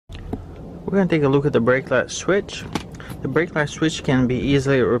We're going to take a look at the brake light switch. The brake light switch can be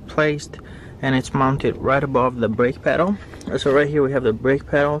easily replaced, and it's mounted right above the brake pedal. So right here we have the brake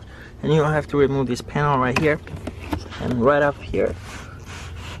pedal, and you don't have to remove this panel right here. And right up here,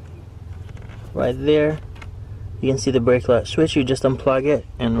 right there, you can see the brake light switch. You just unplug it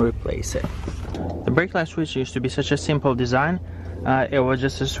and replace it. The brake light switch used to be such a simple design. It was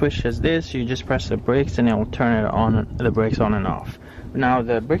just a switch as this. You just press the brakes and it will turn it on, the brakes on and off. Now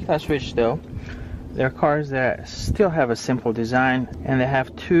the brake light switch, though, there are cars that still have a simple design, and they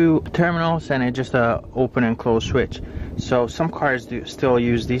have two terminals and it's just a open and close switch. So some cars do still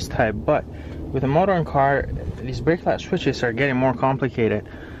use this type, but with a modern car, these brake light switches are getting more complicated.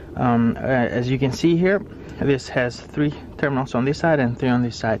 As you can see here, this has 3 terminals on this side and 3 on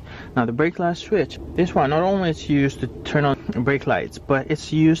this side. Now the brake light switch, this one not only is used to turn on brake lights, but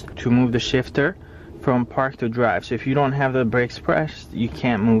it's used to move the shifter from park to drive. So if you don't have the brakes pressed, you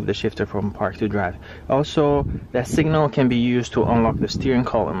can't move the shifter from park to drive. Also, that signal can be used to unlock the steering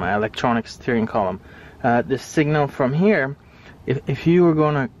column, electronic steering column. The signal from here, if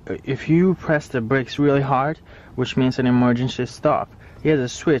you press the brakes really hard, which means an emergency stop, here's a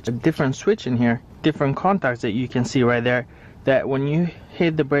switch, a different switch in here, different contacts that you can see right there, that when you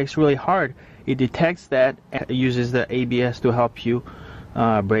hit the brakes really hard, it detects that and uses the ABS to help you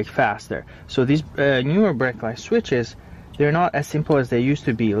brake faster. So these newer brake light switches, they're not as simple as they used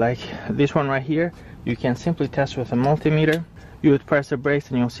to be. Like this one right here, you can simply test with a multimeter. You would press the brakes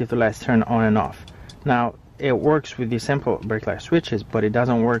and you'll see the lights turn on and off. Now it works with these simple brake light switches, but it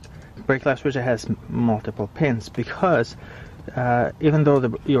doesn't work. Brake light switch has multiple pins, because even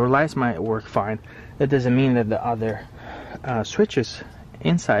though your lights might work fine, that doesn't mean that the other switches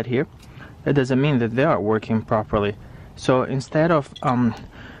inside here, that doesn't mean that they are working properly. So instead of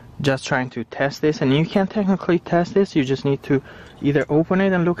just trying to test this, and you can technically test this, you just need to either open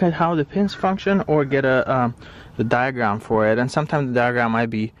it and look at how the pins function, or get the diagram for it. And sometimes the diagram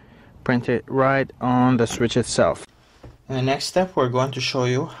might be printed right on the switch itself. In the next step, we're going to show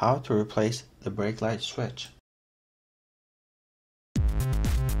you how to replace the brake light switch.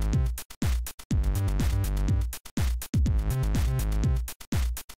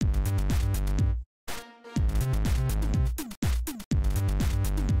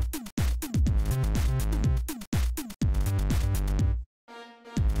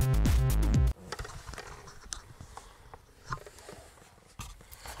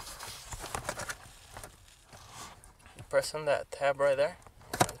 Press on that tab right there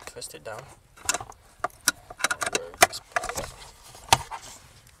and twist it down.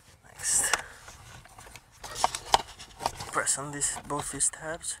 Next, press on both these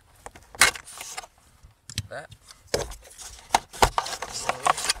tabs. That.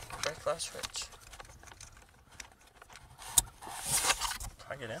 Brake light switch.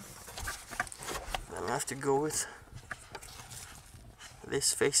 Plug it in. Then I have to go with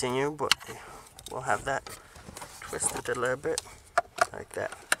this facing you, but we'll have that. Twist it a little bit, like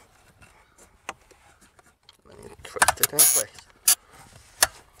that. And you twist it in place.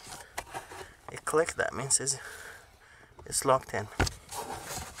 It clicked, that means it's locked in.